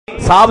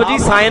साहब जी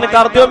साइन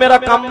कर दिओ मेरा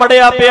काम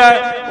मड़िया पिया है,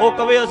 वो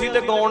कहे असीं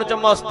ते गाउण च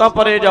मस्तां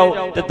परे जाओ,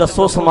 ते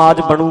दसो समाज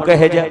बनू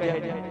किहो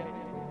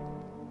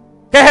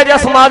जिहा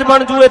समाज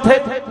बन जू इत्थे।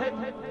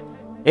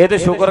 ये तो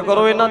शुक्र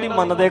करो इन्हां दी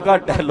मनदे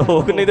घट है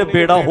लोग, नहीं तो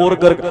बेड़ा होर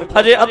गर्क,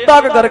 हजे अद्धा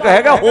क गर्क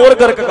हैगा, होर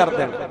गर्क कर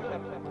देण,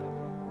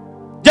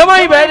 जमा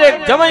ही बह जाए,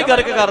 जमा ही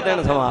गर्क कर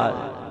देण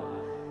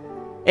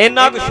समाज।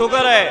 इन्ना क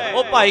शुक्र है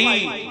ओ भाई,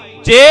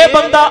 जे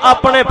बंदा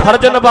अपने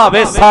फर्ज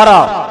निभावे सारा।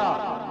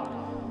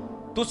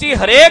 तुसी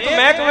हरेक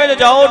महकमे च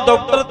जाओ,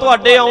 डॉक्टर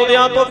तुहाडे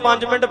आउंदियां तो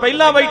 5 मिनट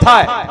पहला बैठा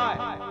है,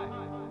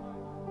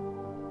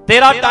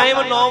 तेरा टाइम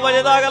 9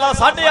 बजे का, अगला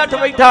 8:30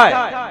 बैठा है।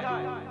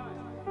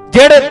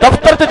 जेड़े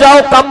दफ्तर च जाओ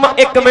काम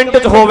 1 मिनट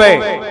च होवे,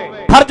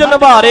 फर्ज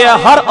निभा रहा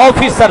हर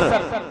ऑफिसर,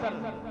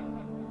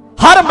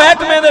 हर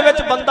महकमे दे विच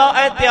बंदा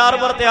ऐ तैयार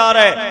बर तैयार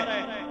है।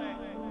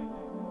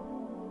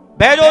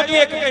 बह जाओ जी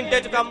 1 घंटे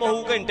च काम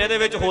होऊ, घंटे दे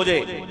विच हो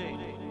जाए,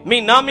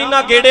 महीना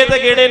गेड़े ते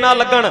गेड़े ना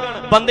लगन,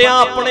 बंदियां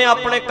अपने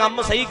अपने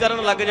काम सही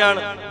करन लग जान,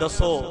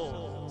 दसो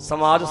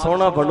समाज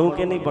सोहना बनू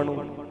कि नहीं बनू।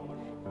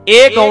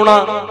 ये गाउणा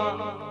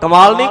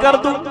कमाल नहीं कर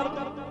दूं,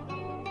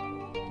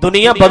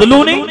 दुनिया बदलू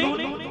नहीं।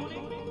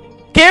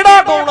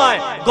 केड़ा गाउणा है,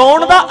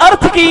 गाउण दा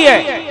अर्थ की है,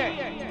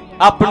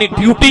 अपनी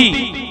ड्यूटी,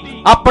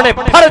 अपने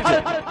फर्ज।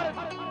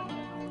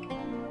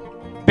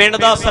 पिंड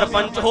दा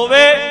सरपंच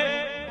होवे,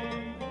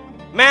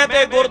 मैं ते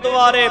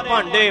गुरुद्वारे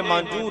भांडे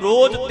मांजू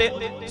रोज, ते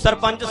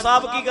सरपंच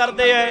साहब की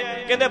करते हैं,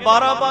 कहते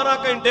 12-12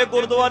 घंटे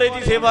गुरुद्वारे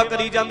की सेवा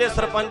करी जाते।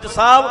 सरपंच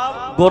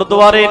साहब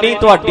गुरुद्वारे नहीं,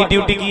 तुहाडी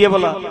ड्यूटी की है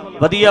भला,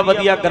 वधिया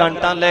वधिया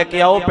ग्रांटां लैके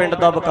आओ, पिंड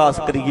दा विकास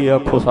करिए।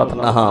 आखो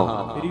सतनाम,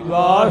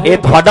 ये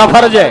तुहाडा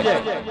फर्ज है।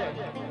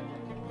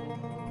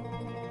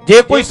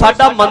 जे कोई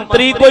साडा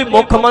मंत्री, कोई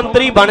मुख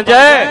मंत्री बन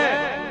जाए,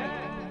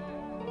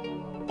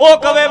 वो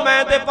कहे मैं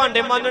ते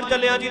भांडे मांजण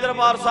चलिया जी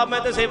दरबार साहब,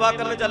 मैं ते सेवा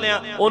करने चलिया,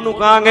 ओनू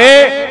कहांगे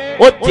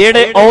वो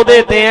जेड़े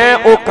अहुदे ते हैं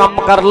वो काम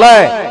कर लै,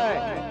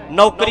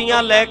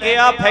 नौकरियां लैके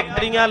आ,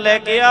 फैक्ट्रियां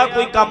लैके आ,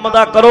 कोई काम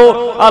दा करो।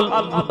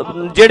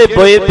 जेड़े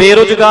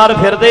बेरोजगार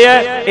फिरदे है,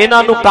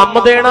 इन्हां नू काम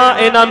देना,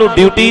 इन्हां नू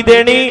ड्यूटी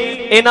देनी,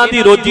 इन्हां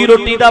दी रोजी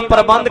रोटी दा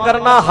प्रबंध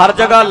करना, हर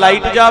जगह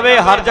लाइट जावे,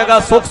 हर जगह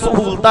सुख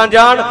सहूलतां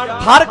जाण,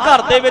 हर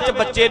घर दे विच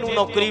बच्चे नू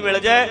नौकरी मिल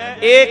जाए।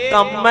 ये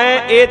काम है,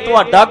 ये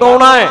तुहाडा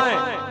गाउणा है,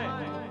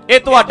 ये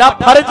तुहाडा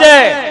फर्ज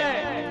है,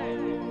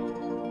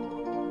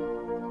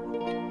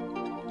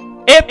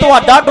 ये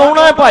तुहाडा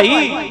गाउणा है भाई।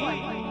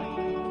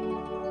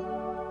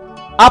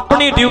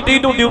 अपनी ड्यूटी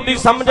नू ड्यूटी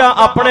समझा,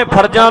 अपने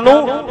फर्जां नू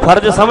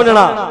फर्ज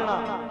समझना,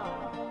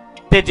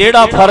 ते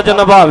जेड़ा फर्ज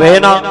निभावे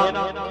ना,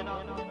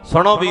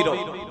 सुनो वीरो,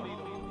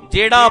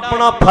 जेड़ा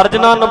अपना फर्ज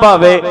ना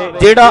निभावे,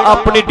 जेड़ा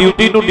अपनी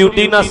ड्यूटी नू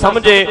ड्यूटी ना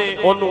समझे,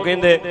 ओनू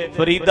कहंदे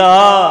फरीदा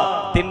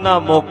तिन्ना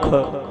मुख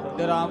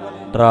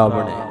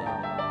डरावने,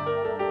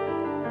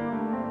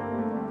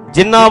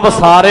 जिन्ना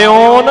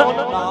वसारियोन।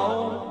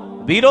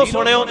 वीरो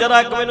सुनियो जरा,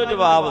 एक मैनू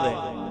जवाब दे,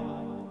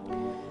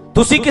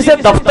 तुसी किसे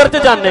दफ्तर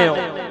च जाने हो,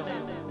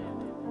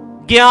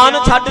 ज्ञान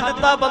छड्ड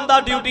दिता, बंदा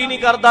ड्यूटी नहीं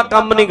करता,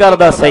 काम नहीं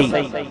करता, सही।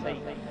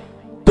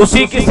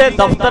 तुसी किसे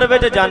दफ्तर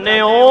विच जाने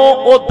हो,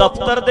 वो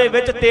दफ्तर दे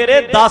विच तेरे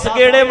 10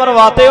 गेड़े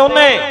मरवाते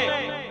उन्हें,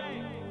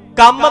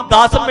 काम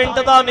 10 मिनट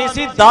का नहीं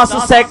सी, 10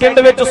 सैकंड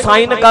विच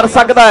साइन कर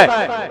सकता है,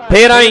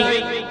 फिर आई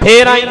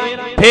फिर आई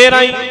फिर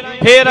आई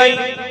फिर आई,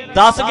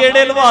 10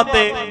 गेड़े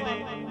लवाते,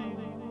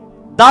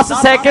 10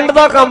 सैकंड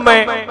का काम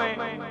है।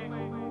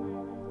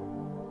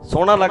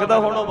 सोहना लगता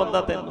हुण वो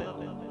बंदा तेन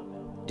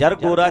यार,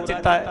 गोरा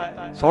चिट्टा है,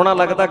 सोहना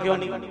लगता क्यों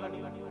नहीं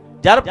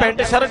यार,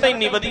 पेंट शर्ट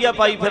इन्नी वधिया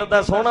पाई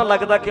फिरदा, सोहना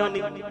लगता क्यों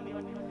नहीं।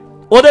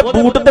 ओदे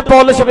बूट ते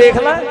पॉलिश वेख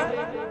लै,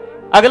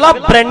 अगला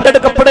ब्रांडेड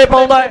कपड़े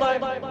पाउंदा है,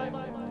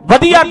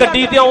 वधिया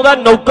गड्डी ते आउंदा,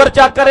 नौकर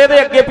चाकर इहदे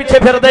अगे पिछे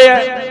फिरदे है,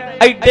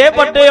 एडे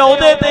वड्डे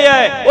अहुदे ते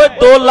है, ओए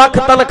 2 लाख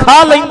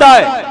तनख्वाह लैंदा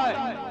है।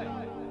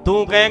 तू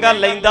कहेगा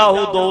लैंदा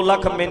हो 2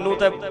 लाख,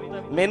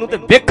 मैनू ते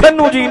वेखण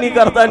नू जी नहीं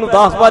करता, इनू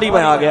 10 वारी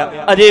मैं आ गया,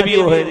 अजे भी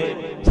ओहे जे।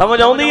 समझ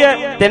आउंदी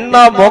है,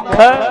 तिन्ना मुख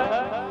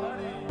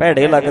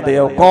भैड़े लगदे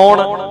आ। कौन?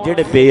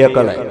 जेड़े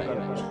बेअकल है,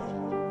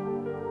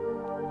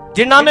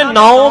 जिन्हां ने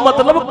नाओ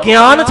मतलब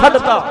ज्ञान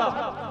छड्डता,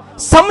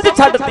 समझ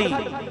छड्डती,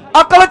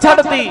 अकल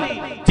छड्डती।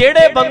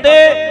 जेड़े बंदे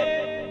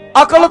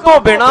अकल तो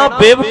बिना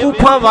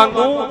बेवकूफां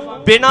वांगू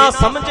बिना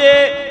समझे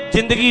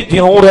जिंदगी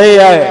जिउ रहे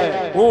है,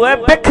 वो है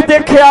बिख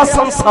देखिया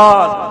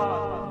संसार,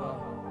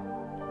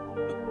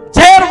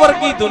 जहर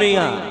वर्गी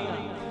दुनिया।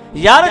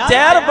 यार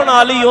जहर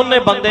बना ली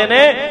उन्हें बंदे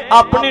ने,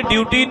 अपनी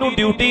ड्यूटी नू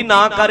ड्यूटी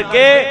ना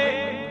करके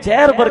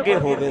जहर वर्गे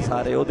हो गए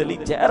सारे, ओदे लई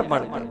जहर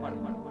बन गए।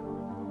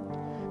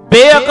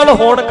 बेअकल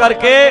होण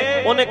करके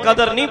उन्हें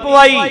कदर नहीं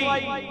पवाई,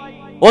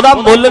 ओदा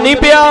मुल नहीं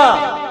पिया।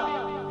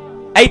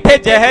 इत्थे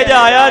जहेज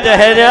आया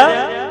जहेज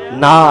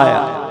ना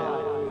आया।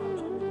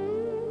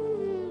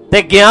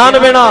 ते ज्ञान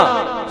बिना,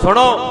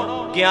 सुनो,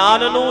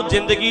 ज्ञान नू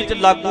जिंदगी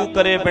च लागू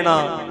करे बिना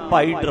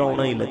भाई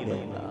डराउना ही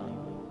लगेगा।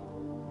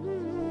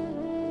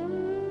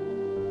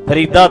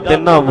 फरीदा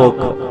तिन्ना मुख,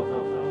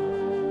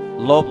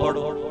 लो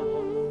पढ़ो,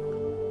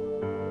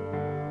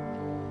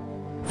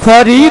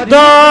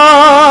 फरीदा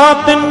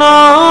तिन्ना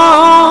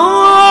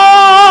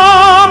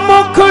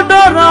मुख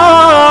डर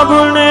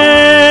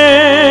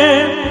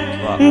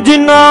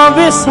जिना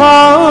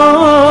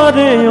विसारियोन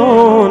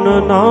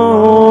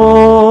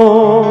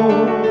नाओ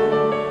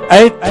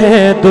ऐथे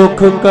दुख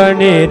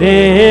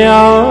कनेरे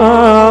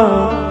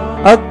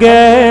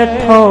अगे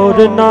ठौर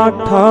ना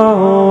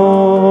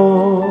ठाओ।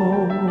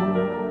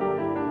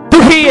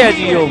 दुखी है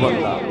जी वो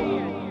बंदा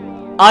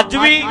अज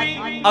भी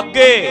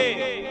अगे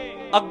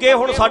अगे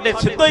हुण साडे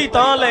सिद्धा ही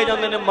तां ले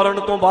जांदे ने मरण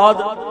तो बाद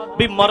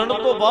भी मरण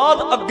तो बाद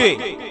अगे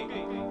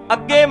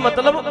अगे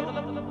मतलब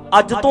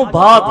अज तो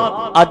बाद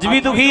अज भी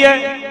दुखी है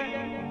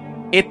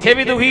इत्थे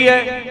भी दुखी है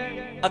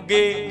अगे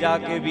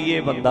जाके भी ये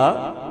बंदा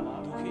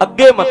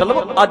अगे मतलब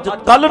अज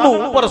कल नूं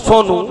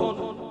परसों नूं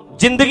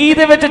जिंदगी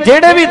दे विच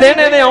जेड़े भी दिन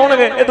इहदे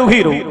आउणगे ये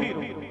दुखी रहू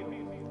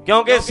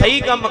क्योंकि सही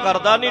काम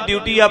करदा नहीं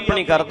ड्यूटी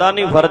अपनी करदा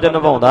नहीं फर्ज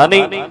निभाउंदा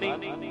नहीं।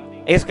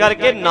 इस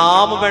करके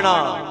नाम बिना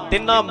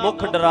तिना मुख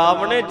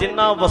डरावने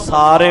जिन्ना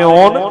वसारे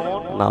ओन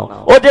ना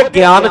ओ जे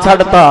ज्ञान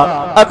छड़ता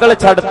अकल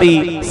छड़ती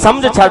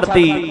समझ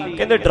छड़ती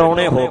कहंदे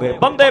डरावने हो गए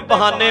बंदे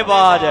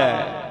बहानेबाज है।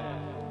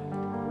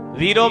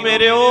 वीरो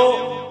मेरे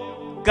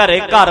घरे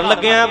घर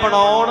लगे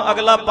बनाउण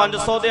अगला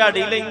 500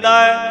 दिहाड़ी लैंदा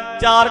है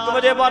 4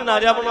 बजे बहाना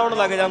जिहा बनाउण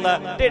लग जांदा है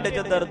ढिड च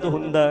दर्द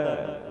हुंदा है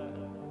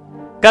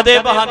कदे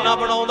बहाना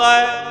बनाउंदा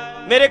है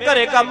मेरे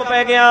घरे काम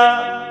पै गया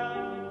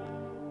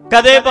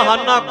कदे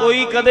बहाना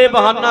कोई कदे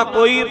बहाना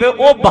कोई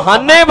वो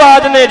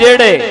बहानेबाज ने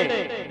जेड़े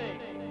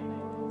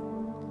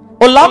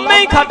उलामे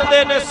ही खटदे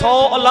ने 100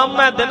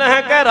 उलामे दिन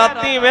है कह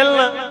राती मिलन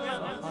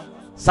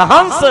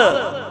सहंस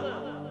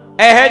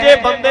एहे जे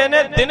बंदे ने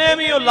दिने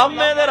भी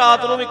उलामे दे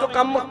रात नूं भी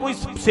कम कोई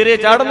सिरे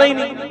चढ़ना ही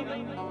नहीं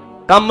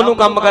कम नूं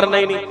कम करना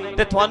ही नहीं।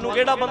 ते तुहानूं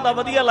किहड़ा बंदा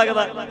वधिया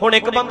लगदा हुण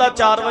एक बंदा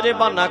 4 बजे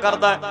बहाना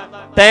करदा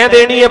तैं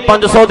देनी है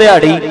 500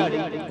 दिहाड़ी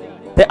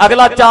ते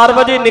अगला 4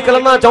 बजे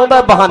निकलना चाहता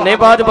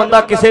बहानेबाज बंदा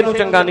किसी नूं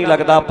चंगा नहीं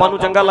लगता आपां नूं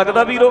चंगा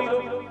लगता वीरो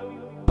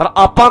पर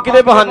आपां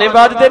किते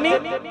बहानेबाज ते नहीं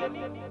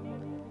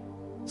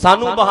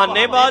सानूं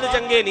बहानेबाज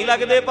चंगे नहीं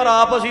लगते पर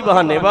आप असीं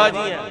बहानेबाज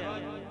ही हैं।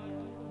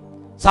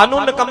 सानूं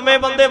निकम्मे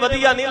बंदे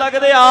वधिया नहीं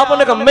लगते आप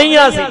निकम्मे ही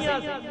असीं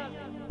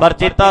पर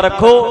चेता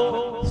रखो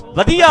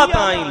वधिया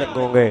तां ही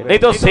लगोगे नहीं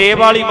तो सेब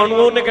वाली मनु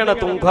उन्हें कहना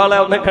तू खा लै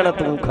उन्हें कहना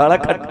तू खा लै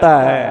खट्टा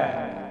है।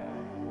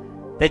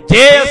 ते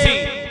जे असीं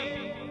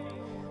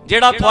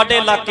ਜਿਹੜਾ ਤੁਹਾਡੇ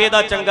ਇਲਾਕੇ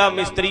ਦਾ ਚੰਗਾ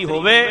ਮਿਸਤਰੀ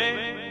ਹੋਵੇ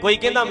ਕੋਈ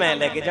ਕਹਿੰਦਾ ਮੈਂ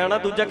ਲੈ ਕੇ ਜਾਣਾ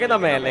ਦੂਜਾ ਕਹਿੰਦਾ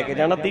ਮੈਂ ਲੈ ਕੇ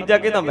ਜਾਣਾ ਤੀਜਾ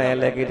ਕਹਿੰਦਾ ਮੈਂ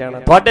ਲੈ ਕੇ ਜਾਣਾ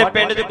ਤੁਹਾਡੇ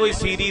ਪਿੰਡ 'ਚ ਕੋਈ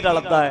ਸੀਰੀ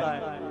ਰਲਦਾ ਹੈ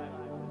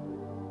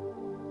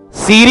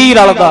ਸੀਰੀ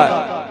ਰਲਦਾ ਹੈ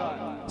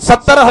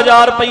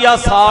 70,000 ਰੁਪਇਆ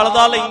ਸਾਲ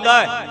ਦਾ ਲੈਂਦਾ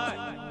ਹੈ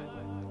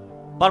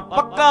ਪਰ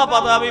ਪੱਕਾ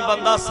ਪਤਾ ਵੀ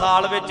ਬੰਦਾ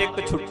ਸਾਲ ਵਿੱਚ ਇੱਕ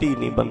ਛੁੱਟੀ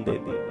ਨਹੀਂ ਬੰਦੇ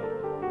ਦੀ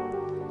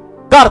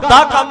घर का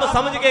काम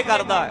समझ के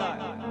करता है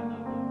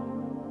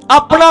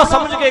अपना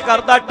समझ के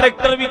करता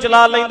ट्रैक्टर भी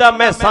चला लेंदा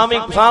मैसां भी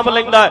सांभ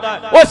लेंदा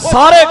वो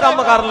सारे काम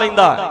कर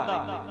लेंदा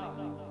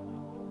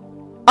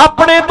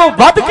अपने तो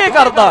वध के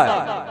करता है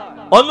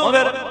ओनू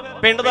फिर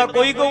पिंड दा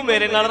कोई कहू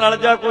मेरे नाल रल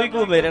जा कोई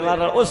कहू मेरे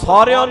नाल रल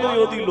सारियां नूं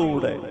ओहदी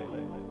लोड़ है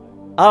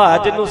आ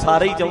जिन्नू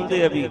सारे ही चाहुंदे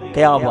आ भी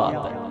क्या बात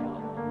है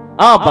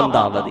आ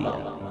बंदा वधिया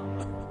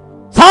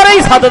सारे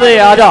ही सददे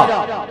आ जा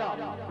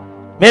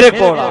मेरे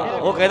कोल आ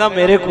वो कहदा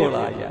मेरे कोल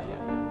आ जा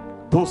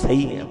तू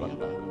सही है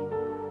बंदा।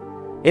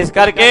 इस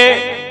करके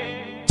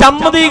चम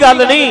दी गल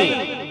नहीं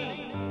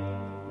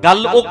गल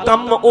ओ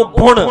कम ओ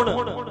गुण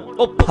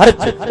ओ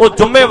फर्ज ओ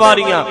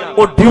जिम्मेवारियां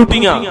ओ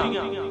ड्यूटियां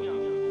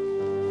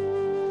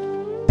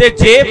ते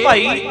जे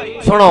भाई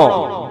सुनो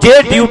जे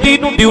ड्यूटी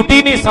नूं ड्यूटी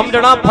नहीं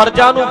समझना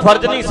फर्जां नूं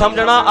फर्ज नहीं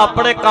समझना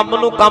अपने काम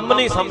नूं काम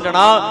नहीं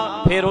समझना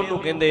फिर ओनूं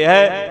कहंदे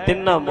है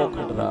तिन्ना मुख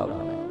डराव